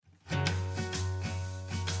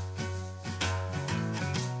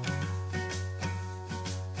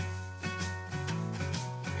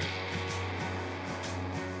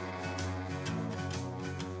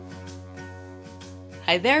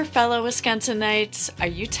Hi there, fellow Wisconsinites. Are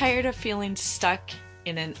you tired of feeling stuck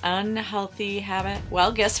in an unhealthy habit?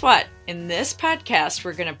 Well, guess what? In this podcast,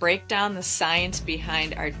 we're going to break down the science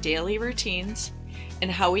behind our daily routines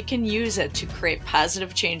and how we can use it to create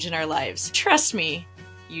positive change in our lives. Trust me,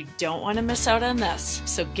 you don't want to miss out on this.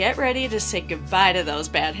 So get ready to say goodbye to those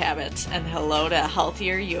bad habits and hello to a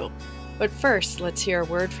healthier you. But first, let's hear a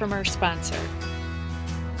word from our sponsor.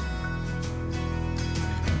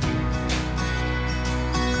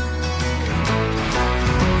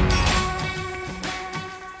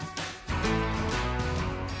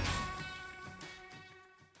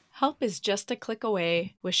 Help is just a click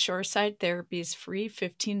away with Shoreside Therapy's free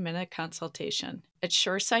 15-minute consultation. At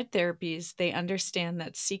Shoreside Therapies, they understand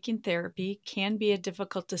that seeking therapy can be a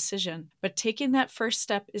difficult decision, but taking that first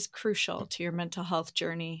step is crucial to your mental health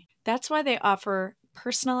journey. That's why they offer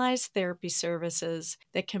personalized therapy services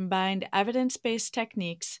that combine evidence-based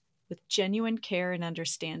techniques with genuine care and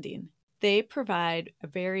understanding. They provide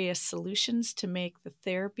various solutions to make the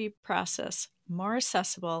therapy process more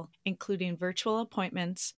accessible, including virtual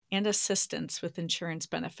appointments and assistance with insurance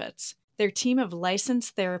benefits. Their team of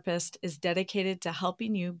licensed therapists is dedicated to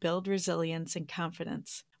helping you build resilience and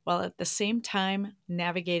confidence, while at the same time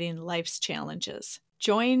navigating life's challenges.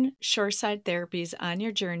 Join Shoreside Therapies on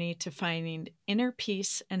your journey to finding inner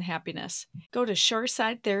peace and happiness. Go to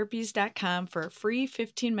shoresidetherapies.com for a free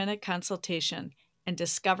 15-minute consultation and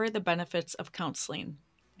discover the benefits of counseling.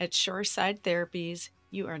 At Shoreside Therapies,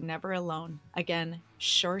 you are never alone. Again,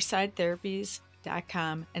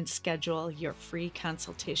 shoresidetherapies.com and schedule your free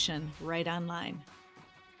consultation right online.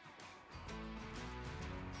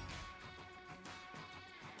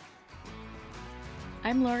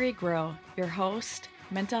 I'm Lori Groh, your host,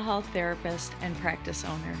 mental health therapist, and practice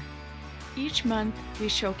owner. Each month, we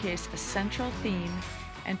showcase a central theme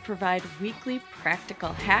and provide weekly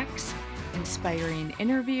practical hacks, inspiring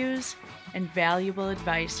interviews, and valuable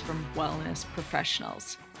advice from wellness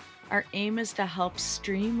professionals. Our aim is to help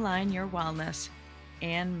streamline your wellness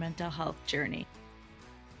and mental health journey.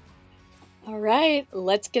 All right,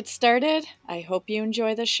 let's get started. I hope you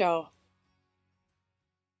enjoy the show.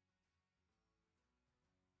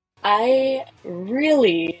 I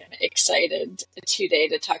really am excited today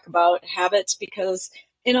to talk about habits because,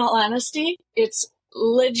 in all honesty, it's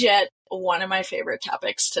legit one of my favorite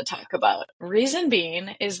topics to talk about. Reason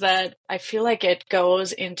being is that I feel like it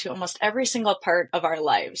goes into almost every single part of our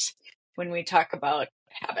lives when we talk about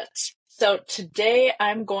habits. So today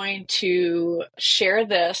I'm going to share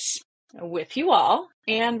this with you all,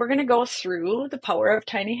 and we're going to go through the power of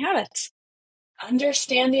tiny habits.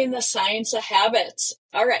 Understanding the science of habits.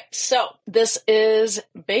 All right, so this is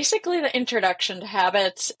basically the introduction to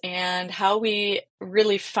habits and how we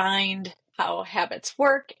really find how habits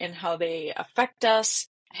work and how they affect us.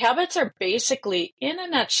 Habits are basically, in a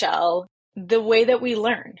nutshell, the way that we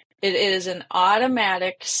learn. It is an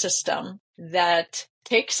automatic system that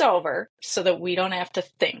takes over so that we don't have to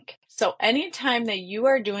think. So anytime that you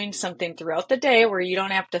are doing something throughout the day where you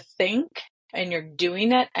don't have to think and you're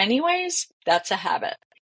doing it anyways, that's a habit.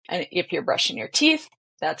 And if you're brushing your teeth,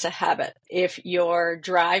 that's a habit. If you're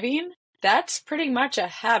driving, that's pretty much a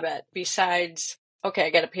habit besides, okay,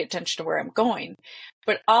 I got to pay attention to where I'm going.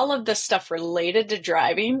 But all of the stuff related to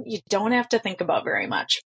driving, you don't have to think about very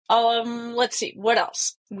much. Let's see, what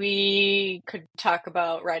else? We could talk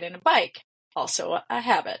about riding a bike, also a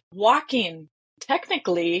habit. Walking,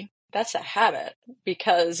 technically, that's a habit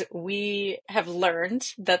because we have learned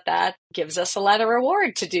that that gives us a lot of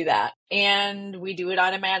reward to do that, and we do it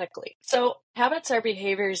automatically. So habits are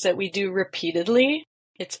behaviors that we do repeatedly.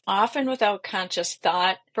 It's often without conscious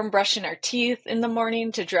thought, from brushing our teeth in the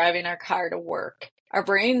morning to driving our car to work. Our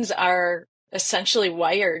brains are essentially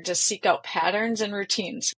wired to seek out patterns and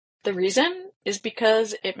routines. The reason is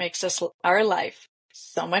because it makes our life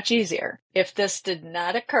so much easier. If this did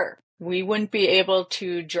not occur, we wouldn't be able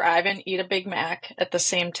to drive and eat a Big Mac at the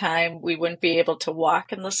same time. We wouldn't be able to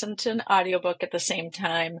walk and listen to an audiobook at the same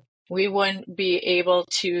time. We wouldn't be able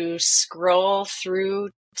to scroll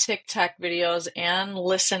through TikTok videos and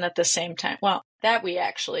listen at the same time. Well, that we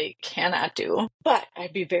actually cannot do, but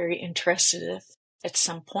I'd be very interested if at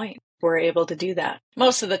some point we're able to do that.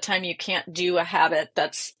 Most of the time you can't do a habit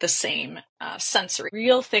that's the same sensory.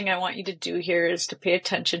 Real thing I want you to do here is to pay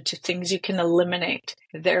attention to things you can eliminate,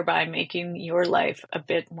 thereby making your life a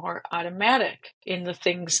bit more automatic in the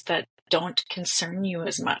things that don't concern you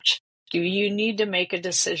as much. Do you need to make a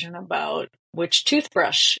decision about which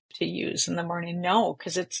toothbrush to use in the morning? No,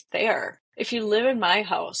 because it's there. If you live in my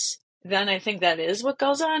house, then I think that is what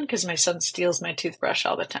goes on because my son steals my toothbrush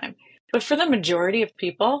all the time. But for the majority of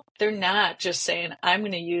people, they're not just saying, I'm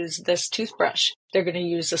going to use this toothbrush. they're going to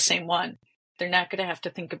use the same one. They're not going to have to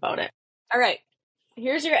think about it. All right.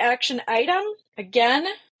 Here's your action item. Again,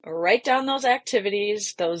 write down those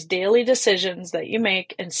activities, those daily decisions that you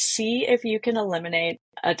make, and see if you can eliminate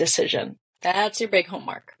a decision. That's your big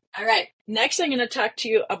homework. All right. Next, I'm going to talk to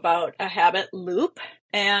you about a habit loop.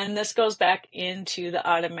 And this goes back into the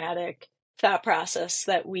automatic thought process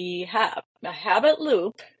that we have. A habit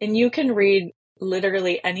loop, and you can read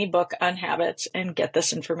literally any book on habits and get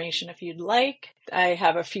this information if you'd like. I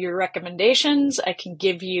have a few recommendations I can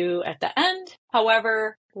give you at the end.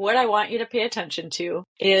 However, what I want you to pay attention to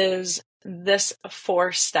is this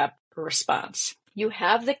 4-step response. You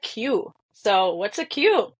have the cue. So what's a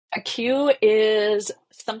cue? A cue is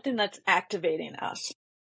something that's activating us.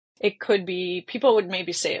 It could be, people would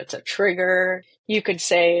maybe say it's a trigger. You could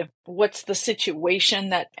say, what's the situation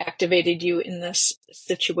that activated you in this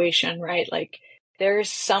situation, right? Like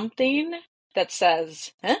there's something that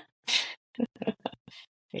says, huh?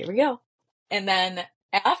 Here we go. And then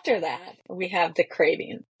after that, we have the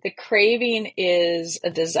craving. The craving is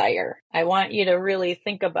a desire. I want you to really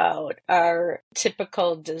think about our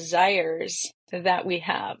typical desires that we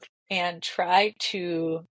have and try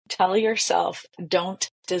to tell yourself, don't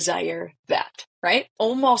desire that, right?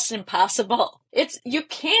 Almost impossible. You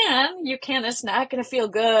can, it's not going to feel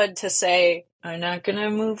good to say, I'm not going to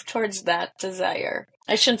move towards that desire.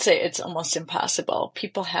 I shouldn't say it's almost impossible.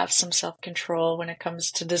 People have some self-control when it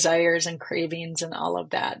comes to desires and cravings and all of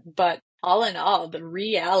that. But all in all, the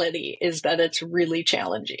reality is that it's really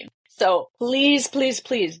challenging. So please, please,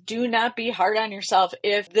 please do not be hard on yourself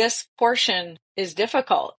if this portion is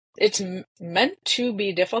difficult. It's meant to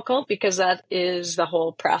be difficult because that is the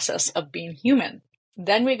whole process of being human.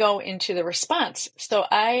 Then we go into the response. So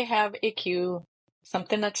I have a cue,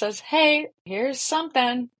 something that says, hey, here's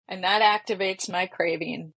something, and that activates my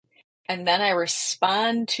craving. And then I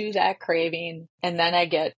respond to that craving, and then I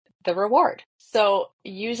get the reward. So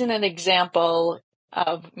using an example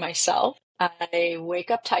of myself, I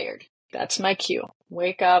wake up tired. That's my cue.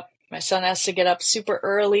 Wake up. My son has to get up super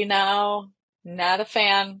early now. Not a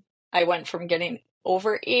fan. I went from getting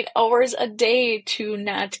over 8 hours a day to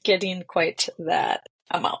not getting quite that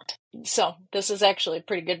amount. So this is actually a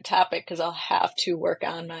pretty good topic because I'm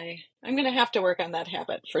going to have to work on that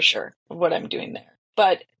habit for sure, what I'm doing there.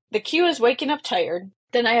 But the cue is waking up tired.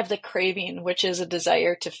 Then I have the craving, which is a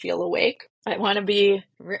desire to feel awake.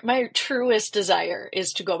 My truest desire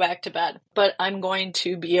is to go back to bed, but I'm going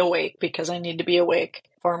to be awake because I need to be awake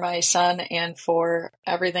for my son and for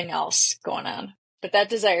everything else going on. But that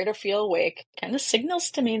desire to feel awake kind of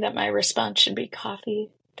signals to me that my response should be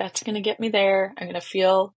coffee. That's going to get me there. I'm going to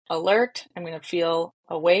feel alert. I'm going to feel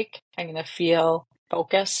awake. I'm going to feel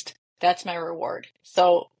focused. That's my reward.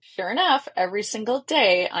 So sure enough, every single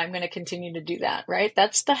day, I'm going to continue to do that, right?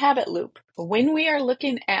 That's the habit loop. When we are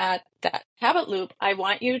looking at that habit loop,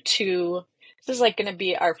 this is like going to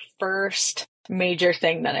be our first major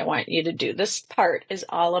thing that I want you to do. This part is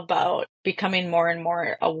all about becoming more and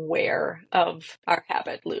more aware of our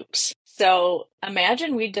habit loops. So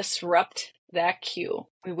imagine we disrupt that cue.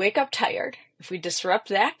 We wake up tired. If we disrupt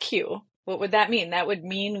that cue, what would that mean? That would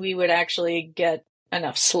mean we would actually get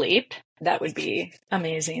enough sleep. That would be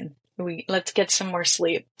amazing. Let's get some more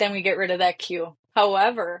sleep. Then we get rid of that cue.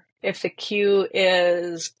 However, if the cue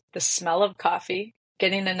is the smell of coffee,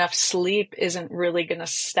 getting enough sleep isn't really going to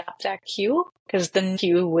stop that cue because the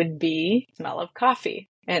cue would be smell of coffee.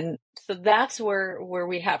 And so that's where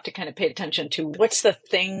we have to kind of pay attention to what's the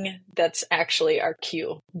thing that's actually our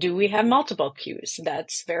cue. Do we have multiple cues?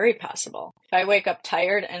 That's very possible. If I wake up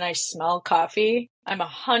tired and I smell coffee, I'm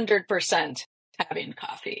 100% having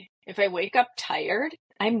coffee. If I wake up tired,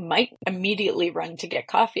 I might immediately run to get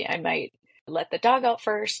coffee. I might let the dog out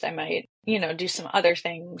first. I might, do some other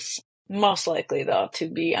things. Most likely, though, to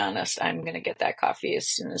be honest, I'm going to get that coffee as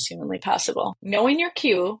soon as humanly possible. Knowing your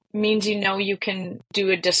cue means you can do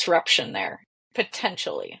a disruption there,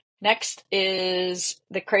 potentially. Next is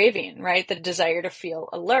the craving, right? The desire to feel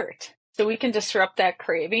alert. So we can disrupt that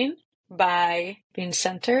craving by being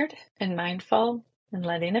centered and mindful and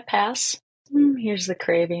letting it pass. Here's the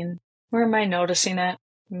craving. Where am I noticing it?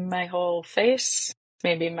 My whole face,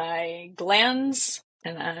 maybe my glands.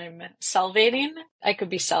 And I'm salivating. I could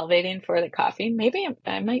be salivating for the coffee. Maybe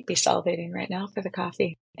I might be salivating right now for the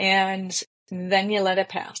coffee. And then you let it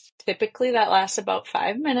pass. Typically that lasts about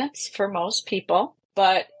 5 minutes for most people,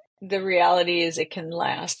 but the reality is it can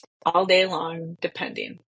last all day long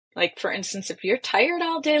depending. Like for instance, if you're tired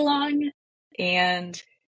all day long and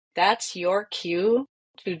that's your cue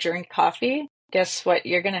to drink coffee, guess what?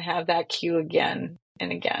 You're going to have that cue again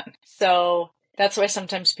and again. So that's why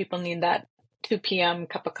sometimes people need that 2 p.m.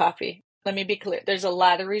 cup of coffee. let me be clear. There's a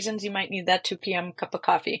lot of reasons you might need that 2 p.m. cup of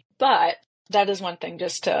coffee, but that is one thing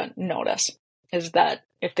just to notice, is that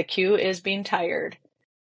if the cue is being tired,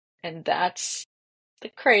 and that's the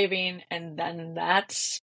craving, and then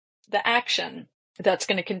that's the action, that's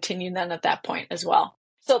going to continue then at that point as well.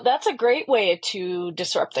 So that's a great way to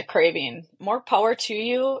disrupt the craving. More power to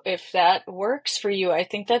you if that works for you. I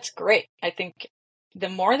think that's great. I think the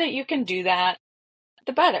more that you can do that,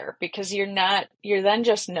 the better, because you're then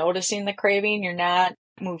just noticing the craving. You're not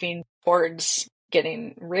moving towards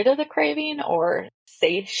getting rid of the craving or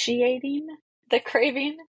satiating the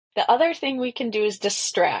craving. The other thing we can do is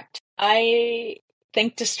distract. I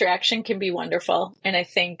think distraction can be wonderful, and I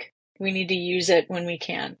think we need to use it when we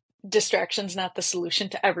can. Distraction's not the solution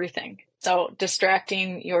to everything. So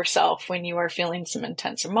distracting yourself when you are feeling some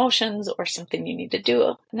intense emotions or something you need to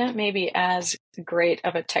do, not maybe as great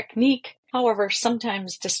of a technique. However,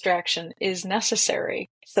 sometimes distraction is necessary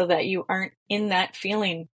so that you aren't in that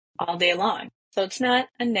feeling all day long. So it's not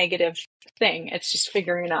a negative thing. It's just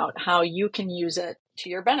figuring out how you can use it to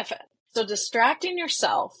your benefit. So distracting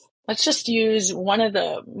yourself, let's just use one of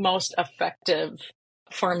the most effective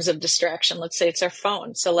forms of distraction. Let's say it's our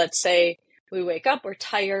phone. So let's say we wake up, we're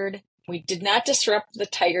tired. We did not disrupt the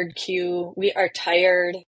tired cue. We are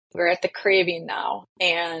tired. We're at the craving now.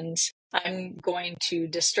 And I'm going to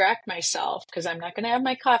distract myself because I'm not going to have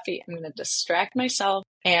my coffee. I'm going to distract myself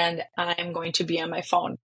and I'm going to be on my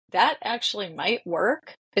phone. That actually might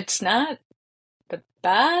work. It's not the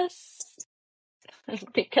best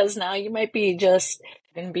because now you might be just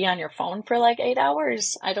going to be on your phone for like 8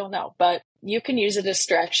 hours. I don't know, but you can use a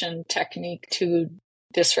distraction technique to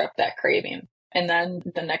disrupt that craving. And then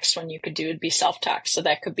the next one you could do would be self-talk. So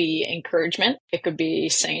that could be encouragement. It could be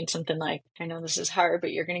saying something like, I know this is hard,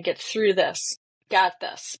 but you're going to get through this. Got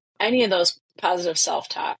this. Any of those positive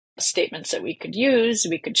self-talk statements that we could use,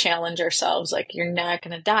 we could challenge ourselves, like, you're not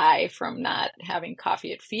going to die from not having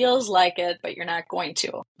coffee. It feels like it, but you're not going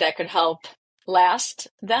to. That could help. Last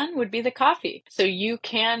then would be the coffee. So you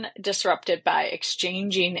can disrupt it by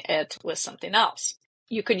exchanging it with something else.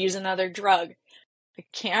 You could use another drug. I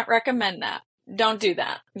can't recommend that. Don't do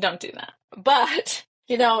that. Don't do that. But,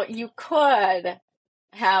 you could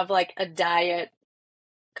have like a diet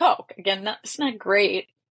Coke. Again, it's not great,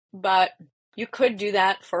 but you could do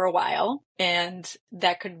that for a while, and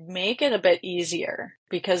that could make it a bit easier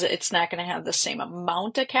because it's not going to have the same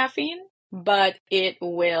amount of caffeine, but it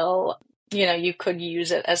will, you could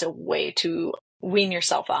use it as a way to wean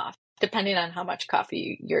yourself off, depending on how much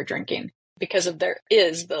coffee you're drinking, because there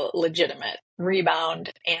is the legitimate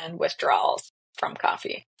rebound and withdrawals from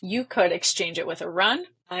coffee. You could exchange it with a run.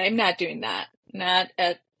 I'm not doing that. Not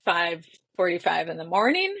at 5:45 in the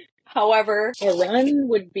morning. However, a run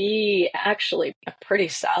would be actually a pretty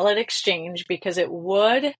solid exchange because it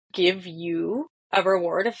would give you a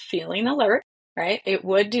reward of feeling alert, right? It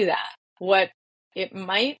would do that. What it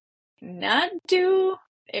might not do,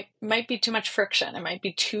 it might be too much friction. It might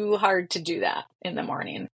be too hard to do that in the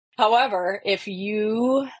morning. However, if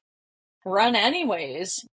you run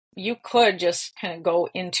anyways, you could just kind of go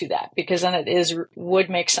into that, because then would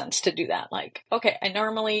make sense to do that. Like, okay, I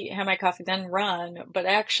normally have my coffee then run, but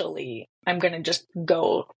actually I'm going to just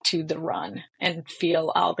go to the run and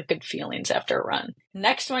feel all the good feelings after a run.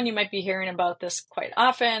 Next one, you might be hearing about this quite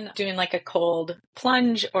often, doing like a cold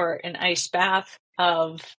plunge or an ice bath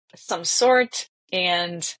of some sort.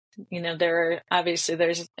 And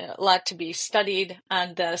there's a lot to be studied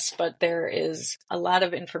on this, but there is a lot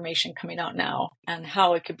of information coming out now on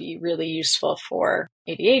how it could be really useful for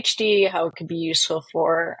ADHD, how it could be useful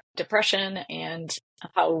for depression, and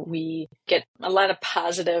how we get a lot of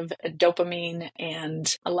positive dopamine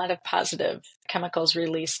and a lot of positive chemicals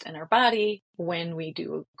released in our body when we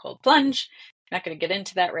do a cold plunge. I'm not going to get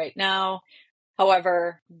into that right now.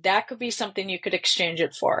 However, that could be something you could exchange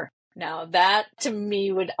it for. Now, that to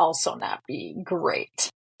me would also not be great.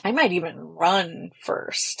 I might even run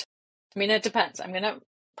first. I mean, it depends. I'm going to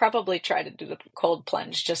probably try to do the cold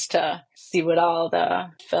plunge just to see what all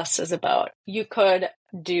the fuss is about. You could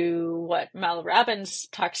do what Mel Robbins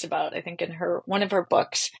talks about, I think in one of her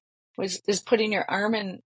books, is putting your arm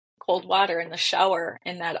in cold water in the shower,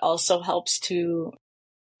 and that also helps to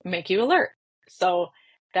make you alert. So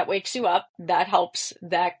that wakes you up. That helps.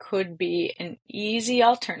 That could be an easy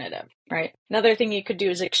alternative, right? Another thing you could do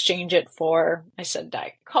is exchange it for, I said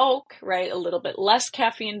Diet Coke, right? A little bit less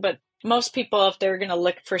caffeine, but most people, if they're going to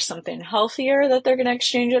look for something healthier that they're going to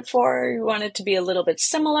exchange it for, you want it to be a little bit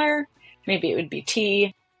similar. Maybe it would be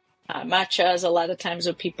tea. Matcha is a lot of times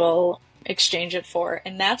what people exchange it for,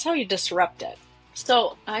 and that's how you disrupt it.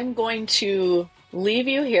 So I'm going to leave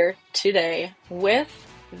you here today with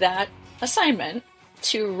that assignment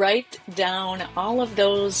to write down all of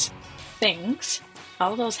those things,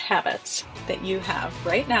 all those habits that you have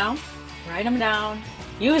right now. Write them down,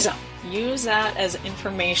 use them. Use that as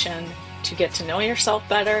information to get to know yourself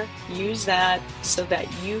better. Use that so that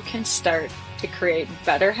you can start to create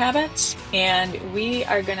better habits. And we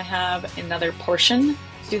are going to have another portion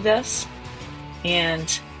to this.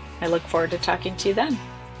 And I look forward to talking to you then.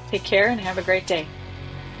 Take care and have a great day.